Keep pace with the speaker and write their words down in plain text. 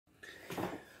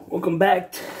Welcome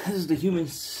back. This is the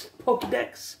Humans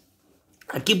Pokédex.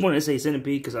 I keep wanting to say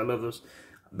Centipede because I love those.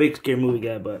 Big scary movie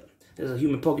guy, but this is a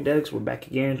Human Pokédex. We're back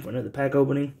again for another pack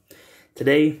opening.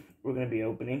 Today, we're going to be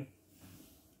opening.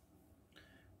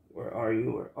 Where are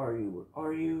you? Where are you? Where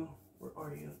are you? Where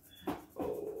are you?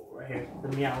 Oh, right here. The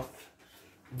Meowth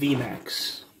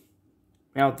VMax.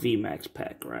 Meowth VMax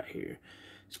pack right here.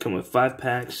 It's coming with 5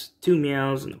 packs, 2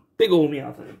 Meows, and a big old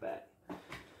Meowth in the back.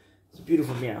 It's a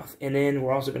beautiful Meowth. And then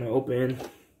we're also going to open a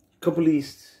couple of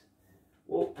these.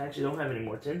 Well, I actually don't have any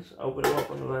more tins. I opened them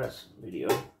up on the last video.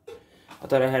 I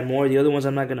thought I had more. The other ones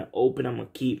I'm not going to open. I'm going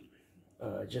to keep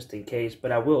just in case.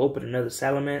 But I will open another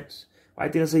Salamence. I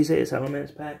think that's how you say it,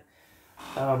 Salamence pack.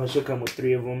 It should come with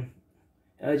 3 of them.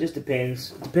 It just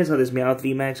depends. It depends how this Meowth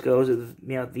VMax goes. If the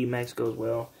Meowth VMax goes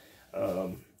well,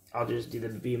 I'll just do the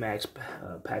VMax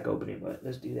pack opening. But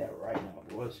let's do that right now,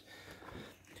 boys.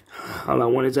 All I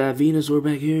want is that Venusaur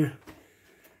back here.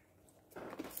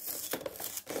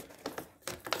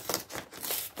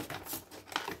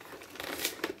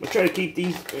 I'm gonna try to keep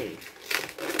these in.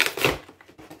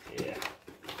 Yeah.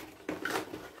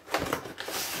 I'm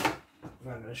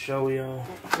not gonna show y'all,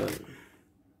 but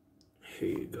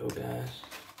here you go, guys.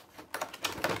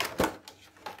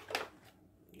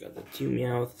 Got the 2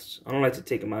 Meowths. I don't like to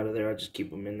take them out of there. I just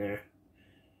keep them in there.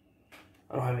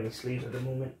 I don't have any sleeves at the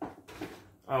moment.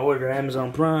 I order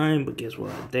Amazon Prime, but guess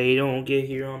what? They don't get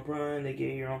here on Prime. They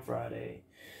get here on Friday.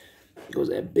 Goes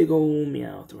that big old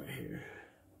Meowth right here.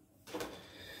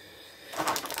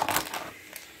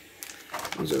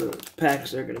 These are the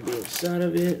packs that are going to be inside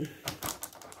of it.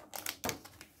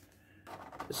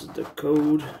 This is the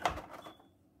code.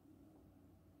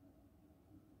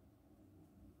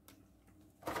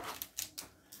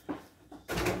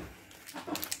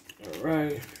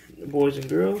 Alright, boys and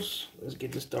girls, let's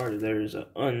get this started. There's a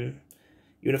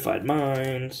Unified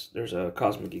Minds, there's a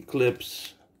Cosmic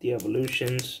Eclipse, the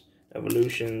Evolutions,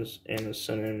 and a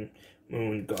Sun and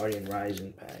Moon Guardian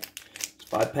Rising pack. It's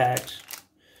 5 packs.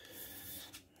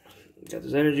 Got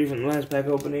this energy from the last pack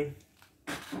opening.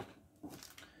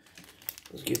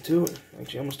 Let's get to it.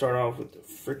 Actually, I'm going to start off with the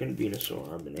freaking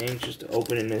Venusaur. I've been anxious to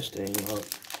open this thing up.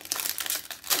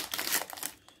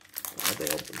 I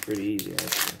think I opened pretty easy,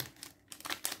 actually.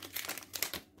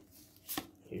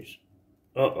 Here's...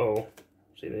 Uh-oh.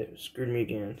 See, they screwed me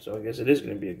again. So I guess it is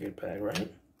going to be a good pack,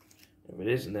 right? If it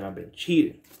isn't, then I've been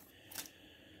cheated.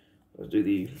 Let's do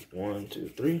the 1, 2,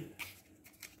 3.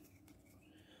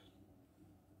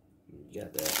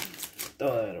 Got that.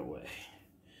 Throw that away.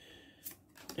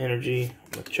 Energy,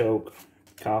 Machoke,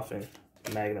 Coffin,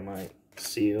 Magnemite,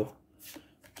 Seal,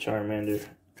 Charmander,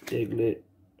 Diglett.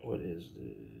 What is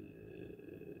this?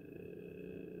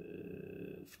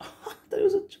 There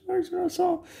was a Charizard I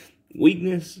saw.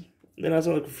 Weakness. Then I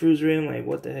saw the Confuse Ring. Like,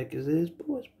 what the heck is this,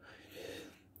 boys?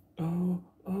 A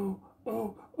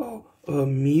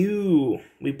Mew.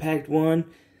 We packed one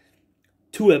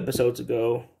 2 episodes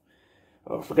ago.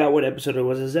 Oh, I forgot what episode it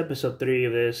was. It's episode 3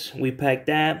 of this. We packed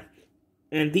that.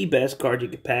 And the best card you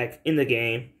could pack in the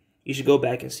game. You should go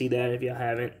back and see that if y'all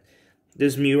haven't.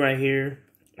 This Mew right here.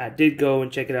 I did go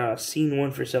and check it out. I've seen one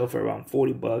for sale for around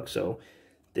 40 bucks. So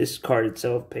this card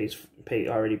itself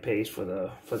already pays for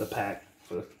the pack,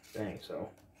 for the thing.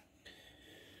 So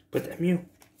put that Mew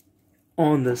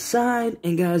on the side.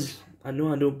 And guys, I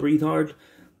know I don't breathe hard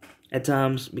at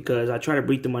times because I try to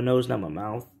breathe through my nose, not my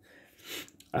mouth.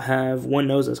 I have one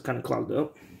nose that's kind of clogged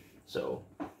up, so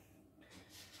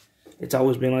it's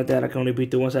always been like that. I can only breathe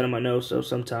through one side of my nose, so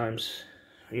sometimes,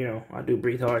 you know, I do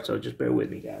breathe hard, so just bear with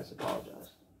me, guys. I apologize.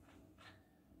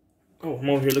 Oh, I'm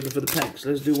over here looking for the packs.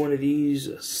 Let's do one of these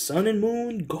Sun and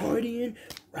Moon Guardian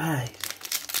Rise.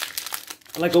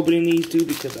 I like opening these, too,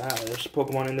 because there's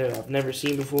Pokemon in there I've never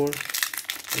seen before,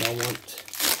 and I want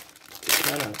to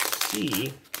kind of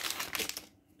see.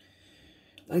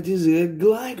 Like, this is a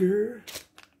Gligar.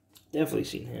 Definitely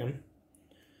seen him.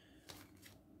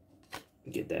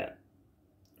 Get that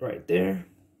right there.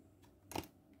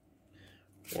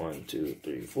 1, 2,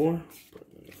 3, 4. Put him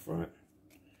in the front.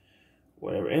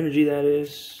 Whatever energy that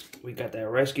is. We got that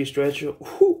Rescue Stretcher.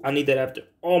 Whew, I need that after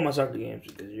all my soccer games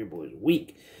because your boy's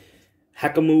weak.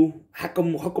 Hakamu.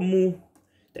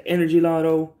 The Energy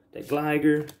Lotto. The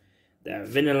Gligar. That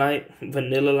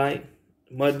Vanillite.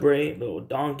 Mudbray. Little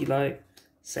Donkey Light.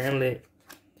 Sandlit.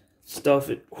 Stuff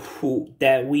it. Ooh,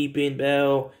 that Weeping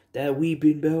Bell.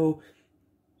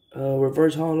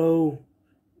 Reverse Hollow.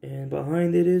 And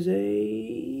behind it is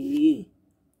a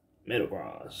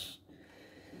Metagross.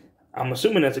 I'm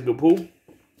assuming that's a good pull.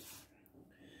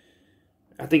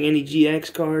 I think any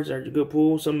GX cards are a good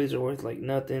pull. Some of these are worth like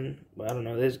nothing. But I don't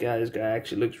know. This guy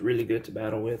actually looks really good to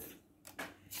battle with.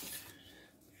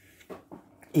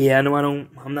 Yeah, I know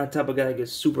I'm not the type of guy that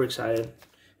gets super excited.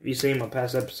 If you seen my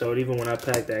past episode, even when I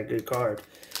packed that good card,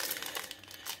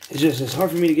 it's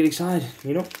hard for me to get excited,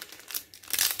 you know?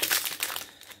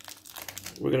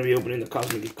 We're going to be opening the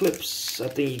Cosmic Eclipse. I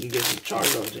think you can get some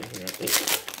Charizards in here, I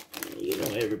think. You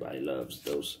know, everybody loves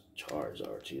those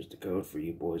Charizards. Here's the code for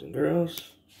you boys and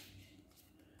girls.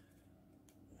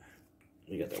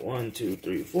 We got that 1, 2,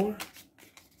 3, 4.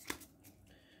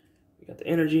 We got the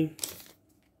energy.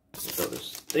 Let's throw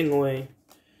this thing away.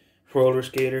 Roller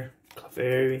Skater,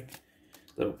 Clefairy,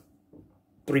 little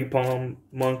 3-palm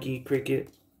monkey, cricket,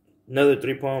 another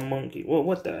 3-palm monkey. Well,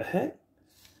 what the heck?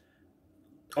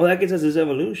 Oh, that gets us his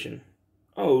evolution.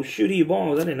 Oh, shoot, he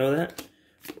evolves. I didn't know that.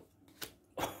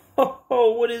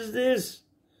 Oh, what is this?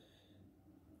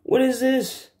 What is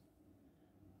this?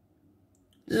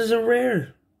 This is a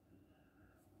rare.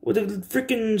 With a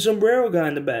freaking sombrero guy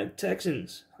in the back.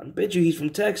 Texans. I bet you he's from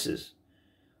Texas.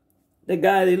 That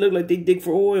guy, they look like they dig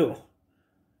for oil.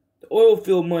 The oil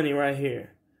field money right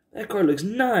here. That card looks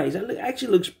nice. That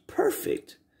actually looks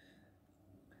perfect.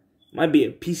 Might be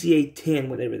a PCA 10,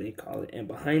 whatever they call it. And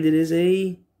behind it is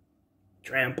a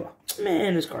Trampa.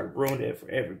 Man, this card ruined it for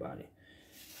everybody.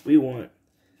 We want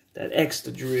that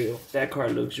extra drill. That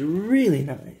card looks really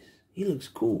nice. He looks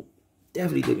cool.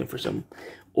 Definitely digging for some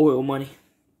oil money.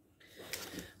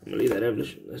 I'm going to leave that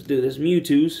evolution. Let's do this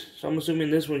Mewtwo's. So I'm assuming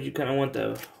this one you kind of want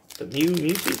the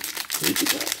Mewtwo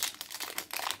cards.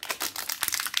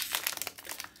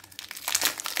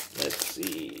 Let's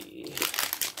see.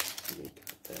 We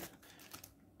got that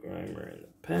Grimer in the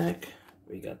pack.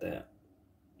 We got that.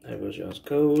 There goes y'all's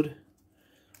code.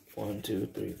 1, 2,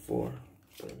 3, 4.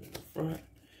 Put them in the front.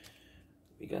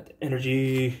 We got the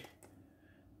energy.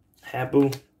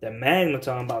 Hapu. That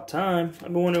Magneton, about time.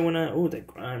 I've been wondering when oh, that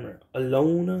Grimer.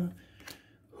 Alona.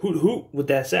 Hoot Hoot with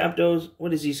that Zapdos.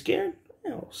 What is he scared?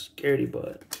 Oh, scaredy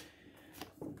butt.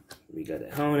 We got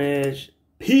that Honedge.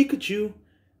 Pikachu. I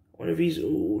wonder if he's.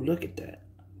 Ooh, look at that.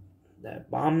 That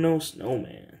Bomno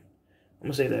Snowman. I'm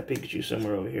gonna say that Pikachu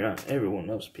somewhere over here. Everyone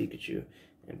loves Pikachu.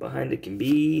 And behind it can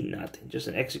be nothing. Just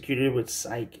an Executor with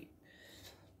Psychic.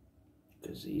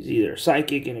 Because he's either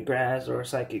Psychic in a grass or a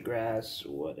Psychic grass.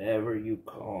 Whatever you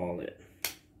call it.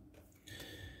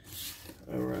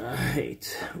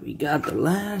 Alright. We got the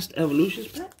last Evolutions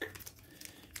pack.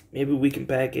 Maybe we can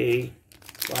pack a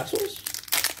Blastoise.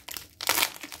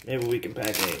 Maybe we can pack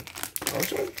a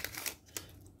Charizard.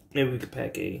 Maybe we can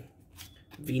pack a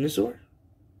Venusaur.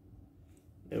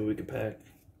 Maybe we can pack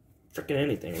freaking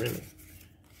anything, really.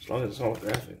 As long as it's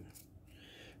holographic.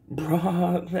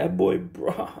 Brock, that boy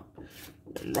Brock.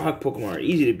 And rock Pokemon are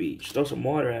easy to beat. Just throw some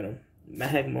water at them.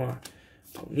 Magmar,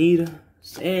 Ponyta,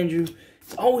 Sandrew.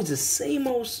 It's always the same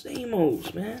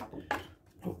old, man.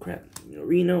 Oh crap.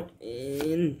 Reno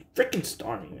and freaking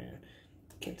Starmie, man.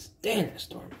 Can't stand that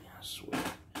Starmie, I swear.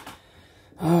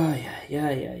 Oh, yeah,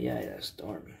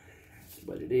 Starmie.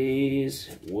 But it is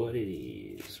what it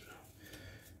is.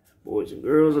 Boys and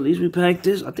girls, at least we packed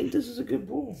this. I think this is a good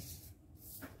pull.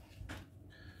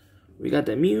 We got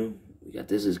that Mew. We got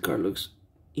this. This card looks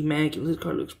immaculate. This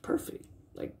card looks perfect.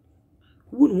 Like,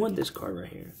 who wouldn't want this card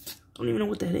right here? I don't even know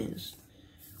what that is.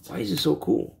 Why is it so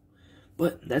cool?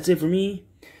 But that's it for me.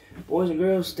 Boys and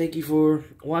girls, thank you for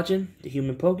watching the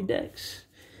Human Pokedex.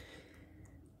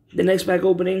 The next pack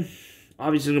opening,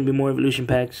 obviously, going to be more evolution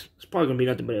packs. It's probably going to be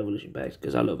nothing but evolution packs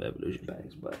because I love evolution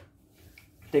packs. But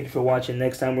thank you for watching.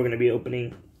 Next time, we're going to be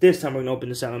opening. This time, we're going to open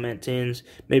the Salamant 10s.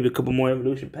 Maybe a couple more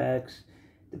evolution packs.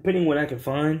 Depending on what I can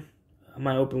find, I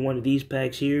might open one of these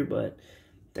packs here. But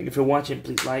thank you for watching.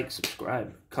 Please like,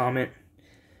 subscribe, comment.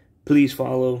 Please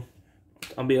follow.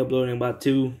 I'll be uploading about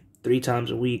 2-3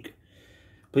 times a week.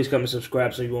 Please come and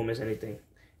subscribe so you won't miss anything.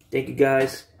 Thank you,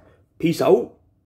 guys. Peace out.